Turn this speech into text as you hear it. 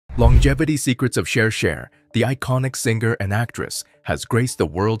Longevity secrets of Cher, the iconic singer and actress, has graced the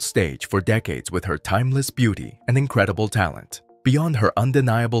world stage for decades with her timeless beauty and incredible talent. Beyond her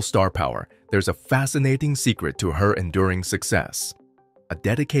undeniable star power, there's a fascinating secret to her enduring success: a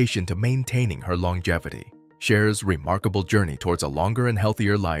dedication to maintaining her longevity. Cher's remarkable journey towards a longer and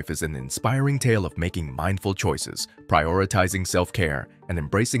healthier life is an inspiring tale of making mindful choices, prioritizing self-care, and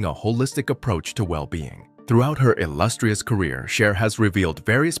embracing a holistic approach to well-being. Throughout her illustrious career, Cher has revealed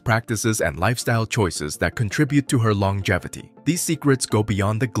various practices and lifestyle choices that contribute to her longevity. These secrets go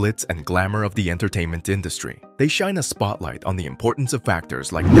beyond the glitz and glamour of the entertainment industry. They shine a spotlight on the importance of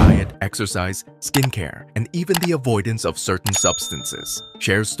factors like diet, exercise, skincare, and even the avoidance of certain substances.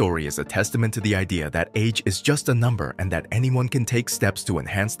 Cher's story is a testament to the idea that age is just a number and that anyone can take steps to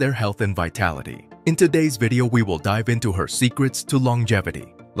enhance their health and vitality. In today's video, we will dive into her secrets to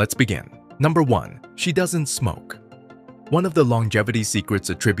longevity. Let's begin. Number 1. She doesn't smoke. One of the longevity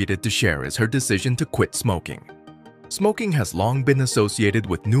secrets attributed to Cher is her decision to quit smoking. Smoking has long been associated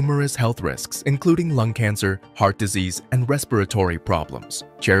with numerous health risks, including lung cancer, heart disease, and respiratory problems.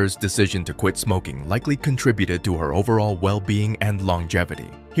 Cher's decision to quit smoking likely contributed to her overall well-being and longevity.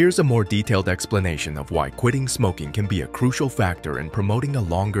 Here's a more detailed explanation of why quitting smoking can be a crucial factor in promoting a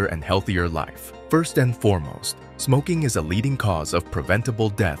longer and healthier life. First and foremost, smoking is a leading cause of preventable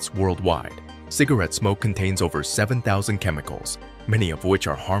deaths worldwide. Cigarette smoke contains over 7,000 chemicals, many of which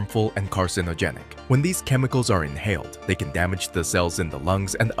are harmful and carcinogenic. When these chemicals are inhaled, they can damage the cells in the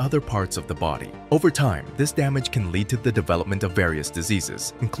lungs and other parts of the body. Over time, this damage can lead to the development of various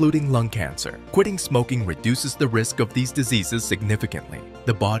diseases, including lung cancer. Quitting smoking reduces the risk of these diseases significantly.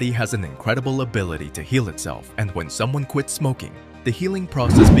 The body has an incredible ability to heal itself, and when someone quits smoking, the healing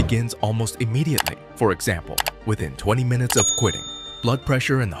process begins almost immediately. For example, within 20 minutes of quitting, blood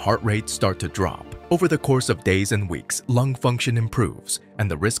pressure and heart rate start to drop. Over the course of days and weeks, lung function improves,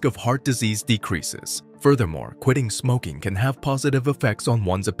 and the risk of heart disease decreases. Furthermore, quitting smoking can have positive effects on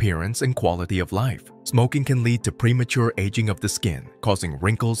one's appearance and quality of life. Smoking can lead to premature aging of the skin, causing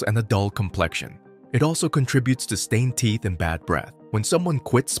wrinkles and a dull complexion. It also contributes to stained teeth and bad breath. When someone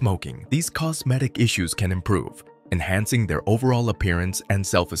quits smoking, these cosmetic issues can improve, enhancing their overall appearance and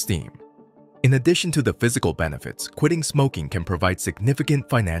self-esteem. In addition to the physical benefits, quitting smoking can provide significant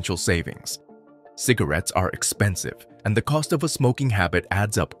financial savings. Cigarettes are expensive, and the cost of a smoking habit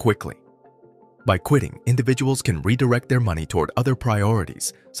adds up quickly. By quitting, individuals can redirect their money toward other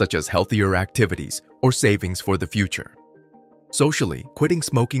priorities, such as healthier activities or savings for the future. Socially, quitting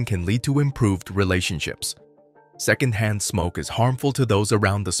smoking can lead to improved relationships. Secondhand smoke is harmful to those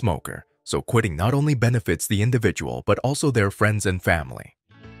around the smoker, so quitting not only benefits the individual but also their friends and family.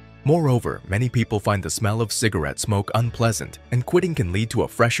 Moreover, many people find the smell of cigarette smoke unpleasant, and quitting can lead to a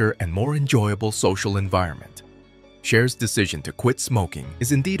fresher and more enjoyable social environment. Cher's decision to quit smoking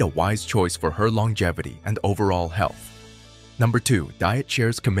is indeed a wise choice for her longevity and overall health. Number 2. Diet.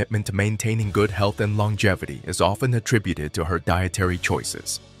 Cher's commitment to maintaining good health and longevity is often attributed to her dietary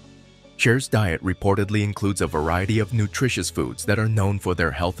choices. Cher's diet reportedly includes a variety of nutritious foods that are known for their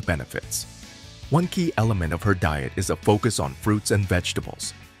health benefits. One key element of her diet is a focus on fruits and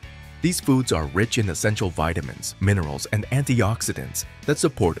vegetables. These foods are rich in essential vitamins, minerals, and antioxidants that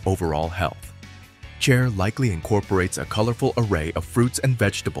support overall health. Cher likely incorporates a colorful array of fruits and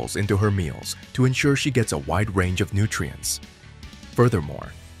vegetables into her meals to ensure she gets a wide range of nutrients.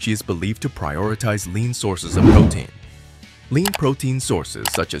 Furthermore, she is believed to prioritize lean sources of protein. Lean protein sources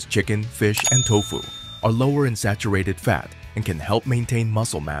such as chicken, fish, and tofu are lower in saturated fat and can help maintain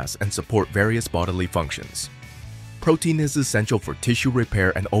muscle mass and support various bodily functions. Protein is essential for tissue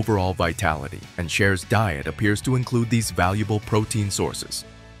repair and overall vitality, and Cher's diet appears to include these valuable protein sources.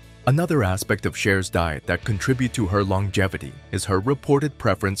 Another aspect of Cher's diet that contributes to her longevity is her reported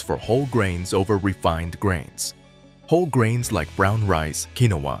preference for whole grains over refined grains. Whole grains like brown rice,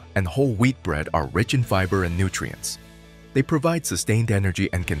 quinoa, and whole wheat bread are rich in fiber and nutrients. They provide sustained energy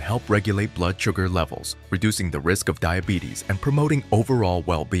and can help regulate blood sugar levels, reducing the risk of diabetes and promoting overall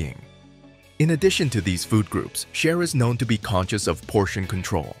well-being. In addition to these food groups, Cher is known to be conscious of portion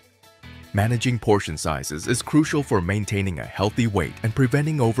control. Managing portion sizes is crucial for maintaining a healthy weight and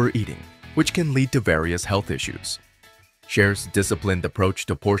preventing overeating, which can lead to various health issues. Cher's disciplined approach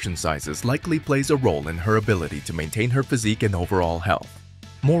to portion sizes likely plays a role in her ability to maintain her physique and overall health.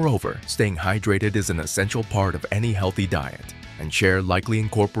 Moreover, staying hydrated is an essential part of any healthy diet, and Cher likely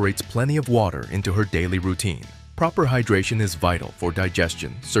incorporates plenty of water into her daily routine. Proper hydration is vital for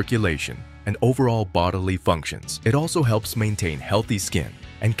digestion, circulation, and overall bodily functions. It also helps maintain healthy skin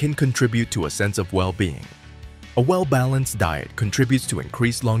and can contribute to a sense of well-being. A well-balanced diet contributes to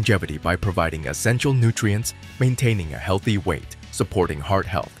increased longevity by providing essential nutrients, maintaining a healthy weight, supporting heart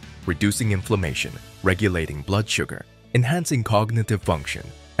health, reducing inflammation, regulating blood sugar, enhancing cognitive function,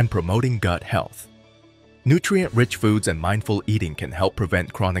 and promoting gut health. Nutrient-rich foods and mindful eating can help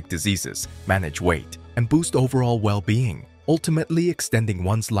prevent chronic diseases, manage weight, and boost overall well-being, ultimately extending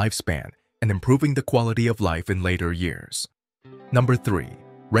one's lifespan and improving the quality of life in later years. Number 3.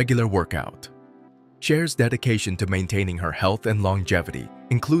 Regular workout. Cher's dedication to maintaining her health and longevity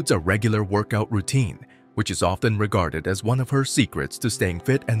includes a regular workout routine, which is often regarded as one of her secrets to staying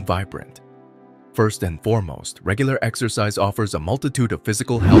fit and vibrant. First and foremost, regular exercise offers a multitude of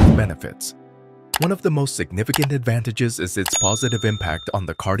physical health benefits. One of the most significant advantages is its positive impact on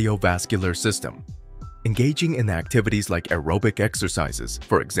the cardiovascular system. Engaging in activities like aerobic exercises,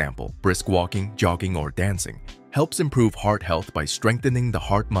 for example, brisk walking, jogging, or dancing, helps improve heart health by strengthening the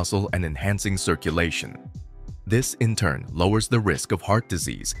heart muscle and enhancing circulation. This, in turn, lowers the risk of heart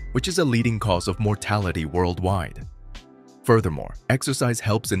disease, which is a leading cause of mortality worldwide. Furthermore, exercise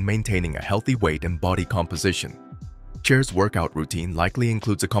helps in maintaining a healthy weight and body composition. Cher's workout routine likely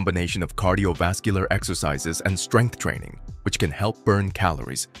includes a combination of cardiovascular exercises and strength training, which can help burn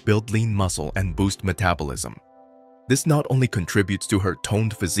calories, build lean muscle, and boost metabolism. This not only contributes to her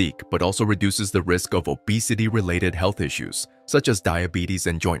toned physique, but also reduces the risk of obesity-related health issues, such as diabetes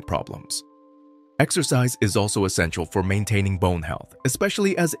and joint problems. Exercise is also essential for maintaining bone health,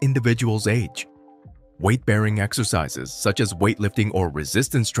 especially as individuals age. Weight-bearing exercises, such as weightlifting or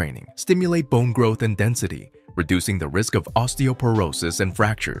resistance training, stimulate bone growth and density, reducing the risk of osteoporosis and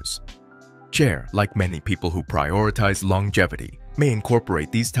fractures. Cher, like many people who prioritize longevity, may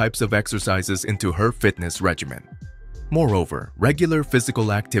incorporate these types of exercises into her fitness regimen. Moreover, regular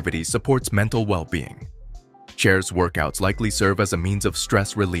physical activity supports mental well-being. Cher's workouts likely serve as a means of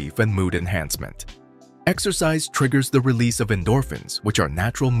stress relief and mood enhancement. Exercise triggers the release of endorphins, which are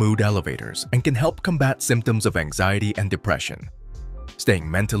natural mood elevators and can help combat symptoms of anxiety and depression. Staying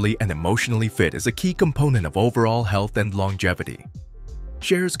mentally and emotionally fit is a key component of overall health and longevity.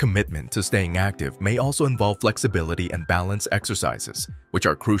 Cher's commitment to staying active may also involve flexibility and balance exercises, which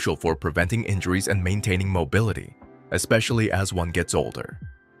are crucial for preventing injuries and maintaining mobility, especially as one gets older.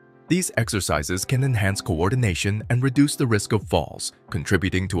 These exercises can enhance coordination and reduce the risk of falls,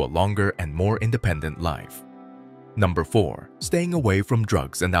 contributing to a longer and more independent life. Number 4. Staying away from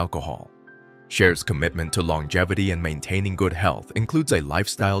drugs and alcohol. Cher's commitment to longevity and maintaining good health includes a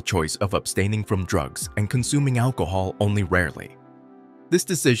lifestyle choice of abstaining from drugs and consuming alcohol only rarely. This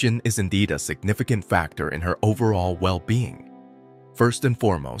decision is indeed a significant factor in her overall well-being. First and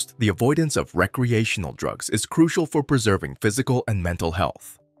foremost, the avoidance of recreational drugs is crucial for preserving physical and mental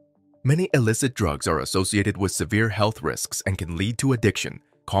health. Many illicit drugs are associated with severe health risks and can lead to addiction,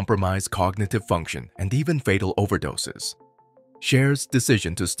 compromise cognitive function, and even fatal overdoses. Cher's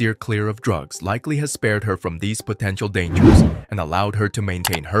decision to steer clear of drugs likely has spared her from these potential dangers and allowed her to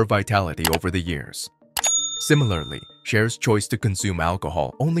maintain her vitality over the years. Similarly, Cher's choice to consume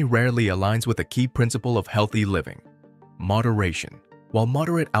alcohol only rarely aligns with a key principle of healthy living: moderation. While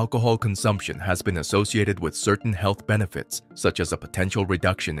moderate alcohol consumption has been associated with certain health benefits, such as a potential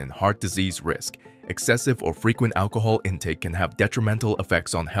reduction in heart disease risk, excessive or frequent alcohol intake can have detrimental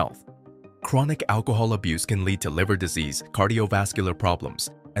effects on health. Chronic alcohol abuse can lead to liver disease, cardiovascular problems,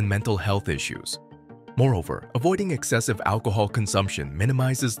 and mental health issues. Moreover, avoiding excessive alcohol consumption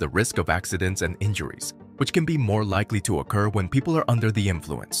minimizes the risk of accidents and injuries, which can be more likely to occur when people are under the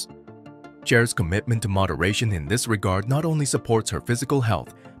influence. Cher's commitment to moderation in this regard not only supports her physical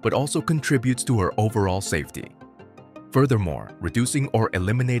health, but also contributes to her overall safety. Furthermore, reducing or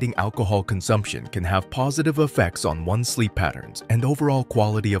eliminating alcohol consumption can have positive effects on one's sleep patterns and overall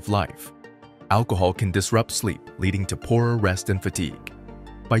quality of life. Alcohol can disrupt sleep, leading to poorer rest and fatigue.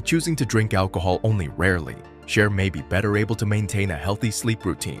 By choosing to drink alcohol only rarely, Cher may be better able to maintain a healthy sleep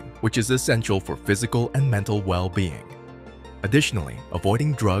routine, which is essential for physical and mental well-being. Additionally,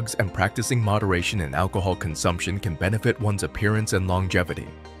 avoiding drugs and practicing moderation in alcohol consumption can benefit one's appearance and longevity.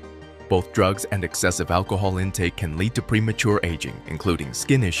 Both drugs and excessive alcohol intake can lead to premature aging, including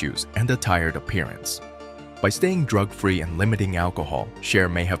skin issues and a tired appearance. By staying drug-free and limiting alcohol, Cher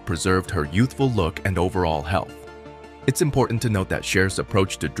may have preserved her youthful look and overall health. It's important to note that Cher's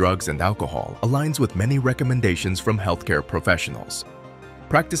approach to drugs and alcohol aligns with many recommendations from healthcare professionals.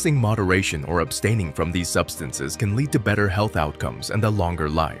 Practicing moderation or abstaining from these substances can lead to better health outcomes and a longer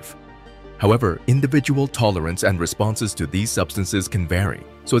life. However, individual tolerance and responses to these substances can vary,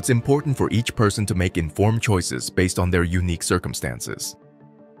 so it's important for each person to make informed choices based on their unique circumstances.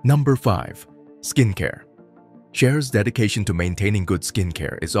 Number 5. Skincare. Cher's dedication to maintaining good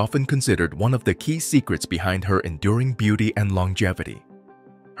skincare is often considered one of the key secrets behind her enduring beauty and longevity.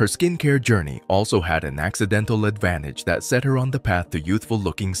 Her skincare journey also had an accidental advantage that set her on the path to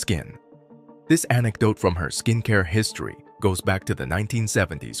youthful-looking skin. This anecdote from her skincare history goes back to the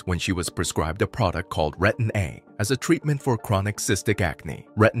 1970s when she was prescribed a product called Retin-A as a treatment for chronic cystic acne.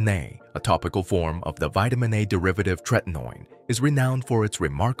 Retin-A, a topical form of the vitamin A derivative tretinoin, is renowned for its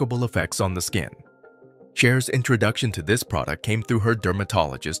remarkable effects on the skin. Cher's introduction to this product came through her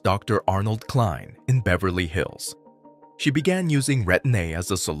dermatologist Dr. Arnold Klein in Beverly Hills. She began using Retin-A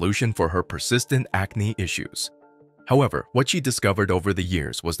as a solution for her persistent acne issues. However, what she discovered over the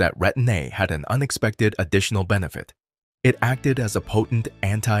years was that Retin-A had an unexpected additional benefit. It acted as a potent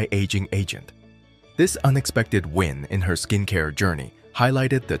anti-aging agent. This unexpected win in her skincare journey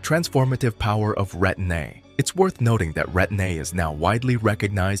highlighted the transformative power of Retin-A. It's worth noting that Retin-A is now widely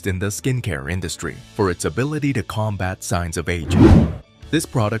recognized in the skincare industry for its ability to combat signs of aging. This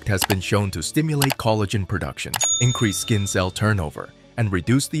product has been shown to stimulate collagen production, increase skin cell turnover, and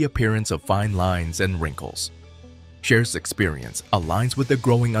reduce the appearance of fine lines and wrinkles. Cher's experience aligns with the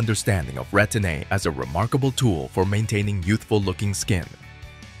growing understanding of Retin-A as a remarkable tool for maintaining youthful-looking skin.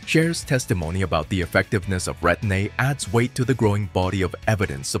 Cher's testimony about the effectiveness of Retin-A adds weight to the growing body of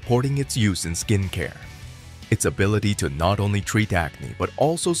evidence supporting its use in skincare. Its ability to not only treat acne but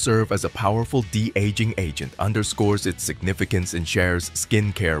also serve as a powerful de-aging agent underscores its significance in Cher's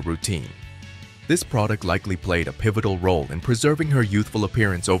skincare routine. This product likely played a pivotal role in preserving her youthful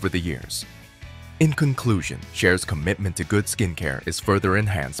appearance over the years. In conclusion, Cher's commitment to good skincare is further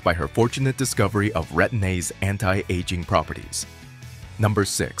enhanced by her fortunate discovery of Retin-A's anti-aging properties. Number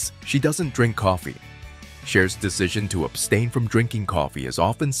 6. She doesn't drink coffee. Cher's decision to abstain from drinking coffee is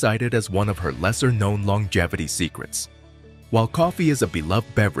often cited as one of her lesser-known longevity secrets. While coffee is a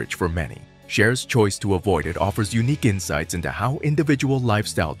beloved beverage for many, Cher's choice to avoid it offers unique insights into how individual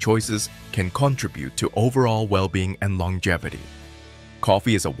lifestyle choices can contribute to overall well-being and longevity.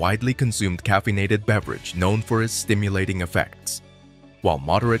 Coffee is a widely consumed caffeinated beverage known for its stimulating effects. While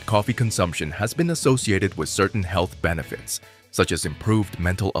moderate coffee consumption has been associated with certain health benefits, such as improved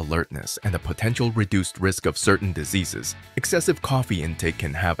mental alertness and a potential reduced risk of certain diseases, excessive coffee intake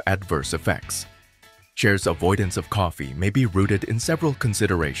can have adverse effects. Cher's avoidance of coffee may be rooted in several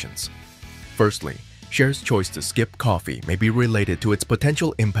considerations. Firstly, Cher's choice to skip coffee may be related to its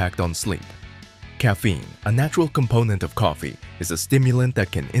potential impact on sleep. Caffeine, a natural component of coffee, is a stimulant that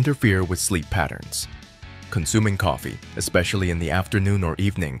can interfere with sleep patterns. Consuming coffee, especially in the afternoon or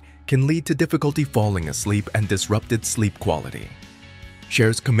evening, can lead to difficulty falling asleep and disrupted sleep quality.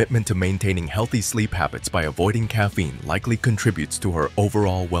 Cher's commitment to maintaining healthy sleep habits by avoiding caffeine likely contributes to her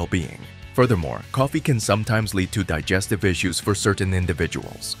overall well-being. Furthermore, coffee can sometimes lead to digestive issues for certain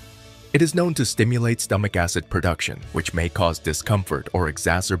individuals. It is known to stimulate stomach acid production, which may cause discomfort or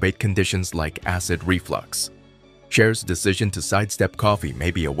exacerbate conditions like acid reflux. Cher's decision to sidestep coffee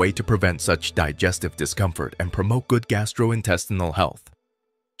may be a way to prevent such digestive discomfort and promote good gastrointestinal health.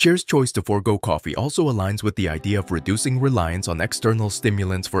 Cher's choice to forego coffee also aligns with the idea of reducing reliance on external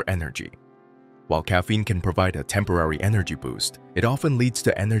stimulants for energy. While caffeine can provide a temporary energy boost, it often leads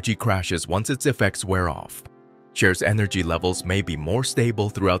to energy crashes once its effects wear off. Cher's energy levels may be more stable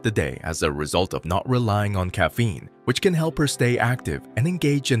throughout the day as a result of not relying on caffeine, which can help her stay active and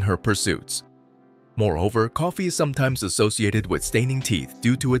engage in her pursuits. Moreover, coffee is sometimes associated with staining teeth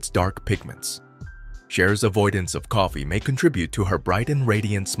due to its dark pigments. Cher's avoidance of coffee may contribute to her bright and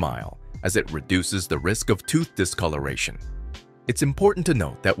radiant smile, as it reduces the risk of tooth discoloration. It's important to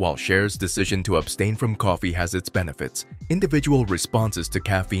note that while Cher's decision to abstain from coffee has its benefits, individual responses to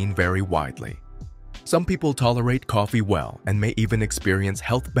caffeine vary widely. Some people tolerate coffee well and may even experience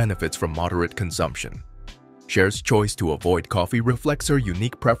health benefits from moderate consumption. Cher's choice to avoid coffee reflects her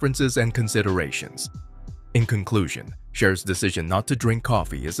unique preferences and considerations. In conclusion, Cher's decision not to drink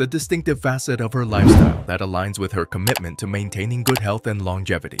coffee is a distinctive facet of her lifestyle that aligns with her commitment to maintaining good health and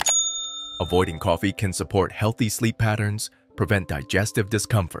longevity. Avoiding coffee can support healthy sleep patterns, prevent digestive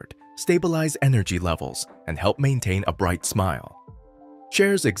discomfort, stabilize energy levels, and help maintain a bright smile.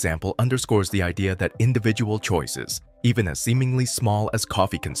 Cher's example underscores the idea that individual choices, even as seemingly small as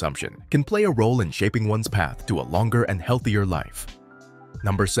coffee consumption, can play a role in shaping one's path to a longer and healthier life.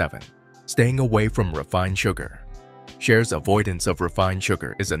 Number 7. Staying away from refined sugar. Cher's avoidance of refined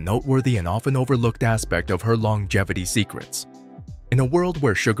sugar is a noteworthy and often overlooked aspect of her longevity secrets. In a world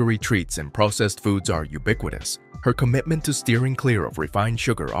where sugary treats and processed foods are ubiquitous, her commitment to steering clear of refined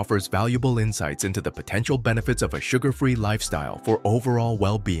sugar offers valuable insights into the potential benefits of a sugar-free lifestyle for overall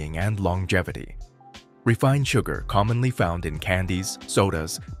well-being and longevity. Refined sugar, commonly found in candies,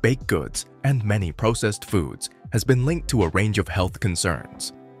 sodas, baked goods, and many processed foods, has been linked to a range of health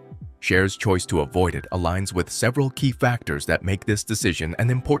concerns. Cher's choice to avoid it aligns with several key factors that make this decision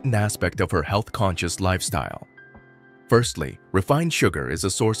an important aspect of her health-conscious lifestyle. Firstly, refined sugar is a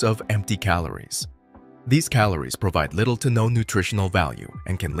source of empty calories. These calories provide little to no nutritional value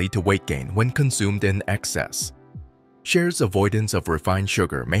and can lead to weight gain when consumed in excess. Cher's avoidance of refined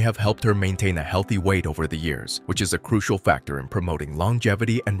sugar may have helped her maintain a healthy weight over the years, which is a crucial factor in promoting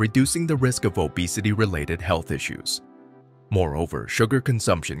longevity and reducing the risk of obesity-related health issues. Moreover, sugar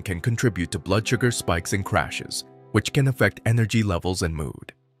consumption can contribute to blood sugar spikes and crashes, which can affect energy levels and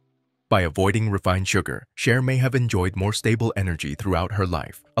mood. By avoiding refined sugar, Cher may have enjoyed more stable energy throughout her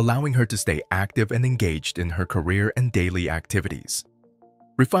life, allowing her to stay active and engaged in her career and daily activities.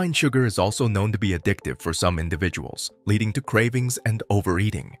 Refined sugar is also known to be addictive for some individuals, leading to cravings and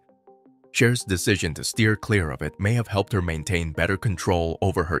overeating. Cher's decision to steer clear of it may have helped her maintain better control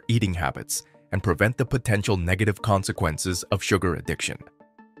over her eating habits and prevent the potential negative consequences of sugar addiction.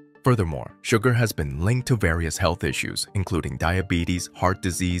 Furthermore, sugar has been linked to various health issues, including diabetes, heart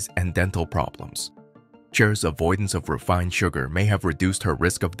disease, and dental problems. Cher's avoidance of refined sugar may have reduced her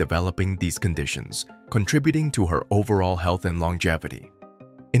risk of developing these conditions, contributing to her overall health and longevity.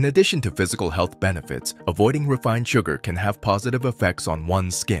 In addition to physical health benefits, avoiding refined sugar can have positive effects on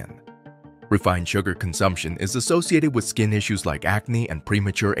one's skin. Refined sugar consumption is associated with skin issues like acne and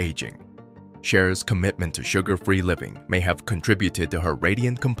premature aging. Cher's commitment to sugar-free living may have contributed to her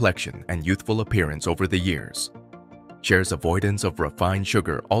radiant complexion and youthful appearance over the years. Cher's avoidance of refined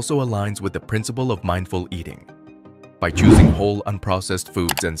sugar also aligns with the principle of mindful eating. By choosing whole, unprocessed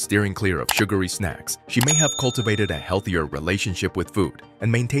foods and steering clear of sugary snacks, she may have cultivated a healthier relationship with food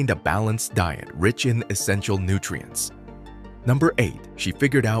and maintained a balanced diet rich in essential nutrients. Number 8. She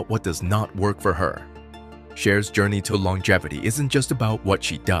figured out what does not work for her. Cher's journey to longevity isn't just about what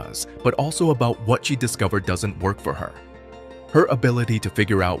she does, but also about what she discovered doesn't work for her. Her ability to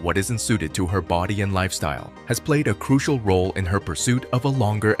figure out what isn't suited to her body and lifestyle has played a crucial role in her pursuit of a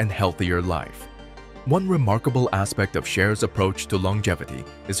longer and healthier life. One remarkable aspect of Cher's approach to longevity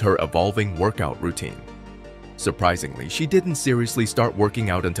is her evolving workout routine. Surprisingly, she didn't seriously start working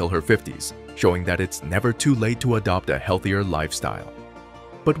out until her 50s, showing that it's never too late to adopt a healthier lifestyle.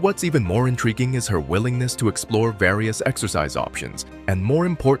 But what's even more intriguing is her willingness to explore various exercise options and, more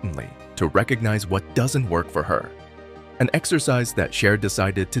importantly, to recognize what doesn't work for her. An exercise that Cher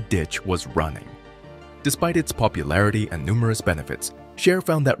decided to ditch was running. Despite its popularity and numerous benefits, Cher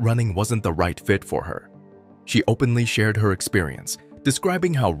found that running wasn't the right fit for her. She openly shared her experience,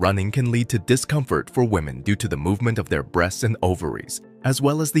 describing how running can lead to discomfort for women due to the movement of their breasts and ovaries, as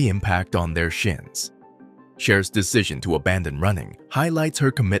well as the impact on their shins. Cher's decision to abandon running highlights her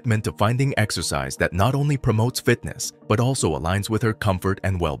commitment to finding exercise that not only promotes fitness, but also aligns with her comfort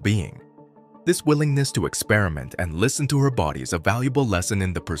and well-being. This willingness to experiment and listen to her body is a valuable lesson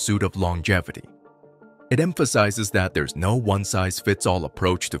in the pursuit of longevity. It emphasizes that there's no one-size-fits-all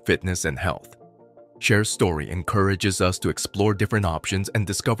approach to fitness and health. Cher's story encourages us to explore different options and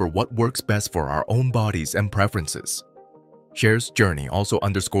discover what works best for our own bodies and preferences. Cher's journey also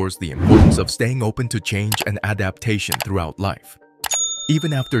underscores the importance of staying open to change and adaptation throughout life.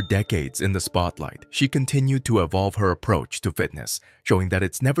 Even after decades in the spotlight, she continued to evolve her approach to fitness, showing that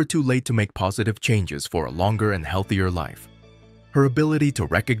it's never too late to make positive changes for a longer and healthier life. Her ability to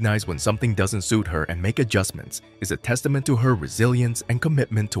recognize when something doesn't suit her and make adjustments is a testament to her resilience and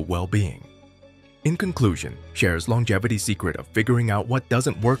commitment to well-being. In conclusion, Cher's longevity secret of figuring out what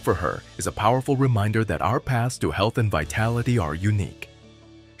doesn't work for her is a powerful reminder that our paths to health and vitality are unique.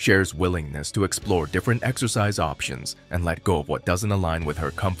 Cher's willingness to explore different exercise options and let go of what doesn't align with her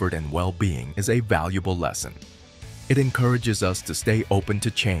comfort and well-being is a valuable lesson. It encourages us to stay open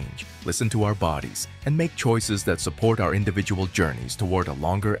to change, listen to our bodies, and make choices that support our individual journeys toward a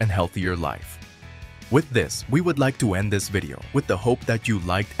longer and healthier life. With this, we would like to end this video with the hope that you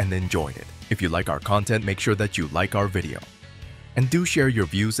liked and enjoyed it. If you like our content, make sure that you like our video. And do share your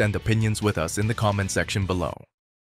views and opinions with us in the comment section below.